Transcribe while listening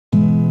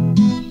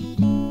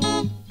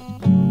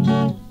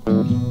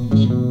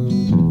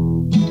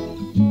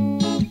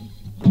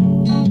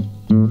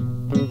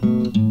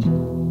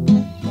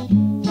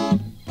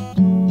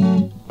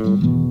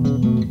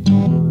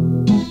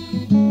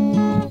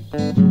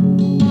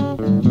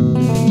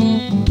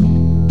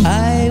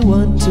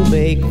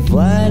make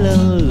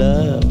violent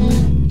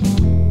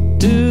love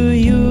to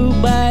you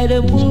by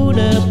the moon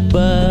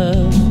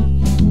above.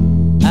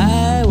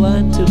 I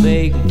want to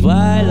make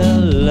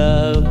violent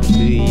love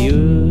to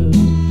you.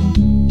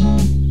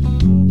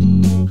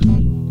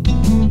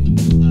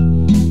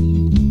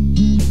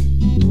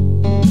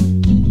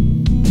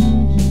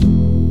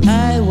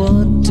 I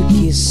want to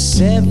kiss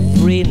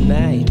every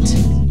night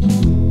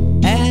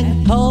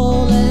and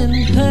hold and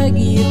hug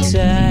you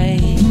tight.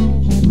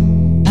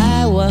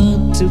 I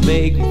want to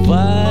make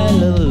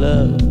violent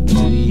love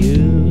to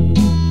you.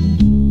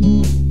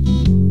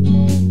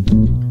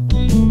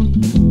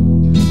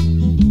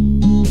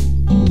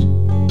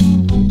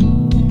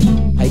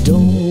 I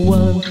don't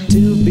want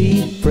to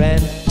be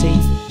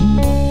frantic,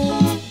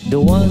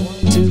 don't want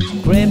to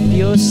cramp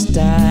your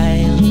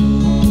style.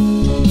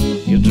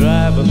 You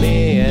drive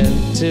me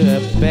into a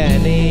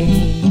panic,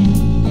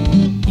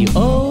 you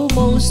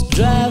almost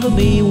drive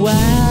me wild.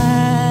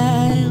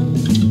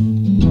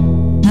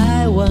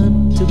 I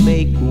want to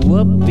make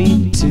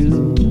whoopee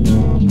too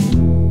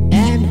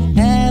and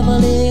have a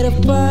little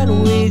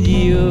fun with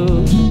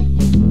you.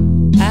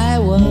 I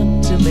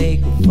want to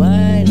make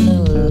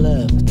violent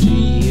love to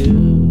you.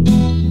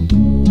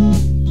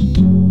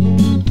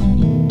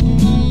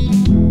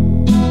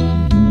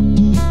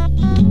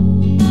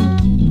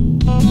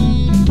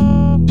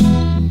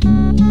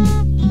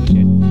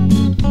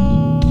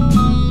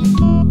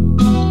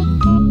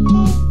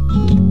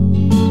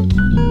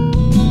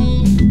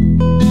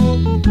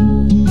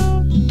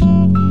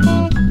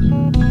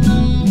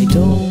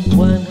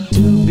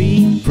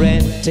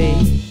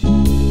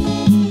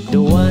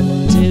 Don't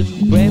want to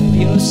cramp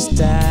your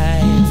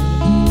style.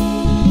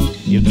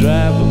 You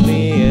drive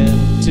me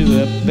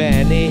into a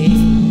panic,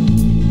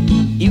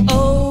 you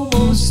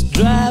almost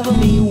drive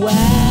me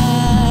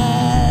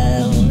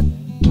wild.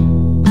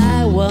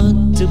 I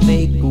want to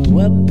make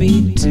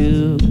whoopee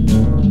too